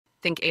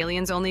Think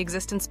aliens only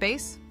exist in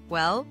space?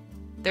 Well,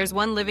 there's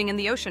one living in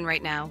the ocean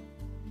right now.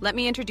 Let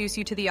me introduce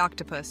you to the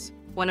octopus,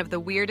 one of the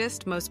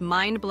weirdest, most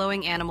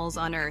mind-blowing animals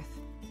on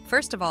Earth.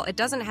 First of all, it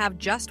doesn't have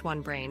just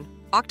one brain.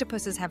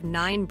 Octopuses have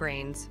 9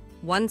 brains,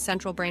 one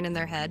central brain in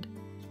their head,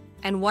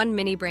 and one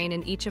mini brain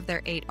in each of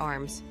their 8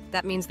 arms.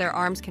 That means their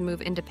arms can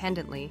move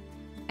independently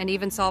and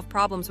even solve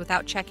problems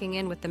without checking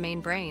in with the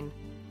main brain.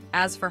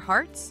 As for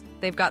hearts,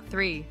 they've got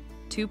 3.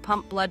 2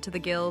 pump blood to the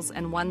gills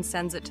and 1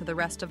 sends it to the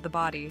rest of the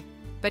body.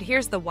 But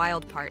here's the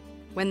wild part.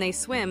 When they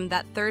swim,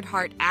 that third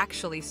heart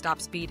actually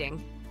stops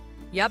beating.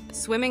 Yup,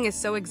 swimming is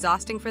so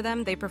exhausting for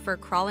them, they prefer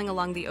crawling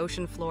along the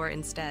ocean floor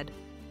instead.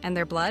 And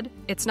their blood?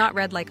 It's not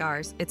red like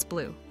ours, it's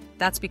blue.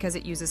 That's because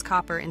it uses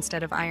copper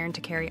instead of iron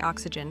to carry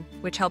oxygen,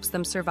 which helps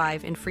them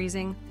survive in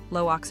freezing,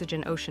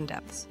 low-oxygen ocean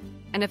depths.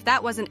 And if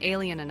that wasn't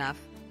alien enough,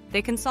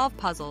 they can solve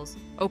puzzles,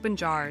 open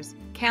jars,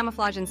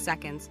 camouflage in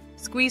seconds,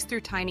 squeeze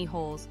through tiny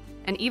holes,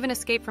 and even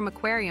escape from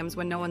aquariums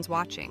when no one's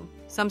watching.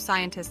 Some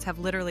scientists have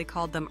literally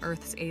called them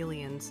Earth's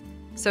aliens.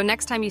 So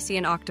next time you see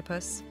an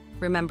octopus,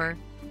 remember,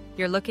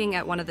 you're looking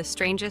at one of the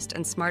strangest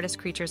and smartest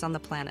creatures on the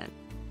planet.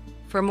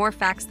 For more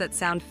facts that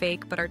sound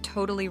fake but are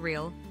totally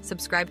real,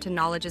 subscribe to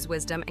Knowledge is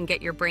Wisdom and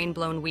get your brain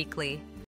blown weekly.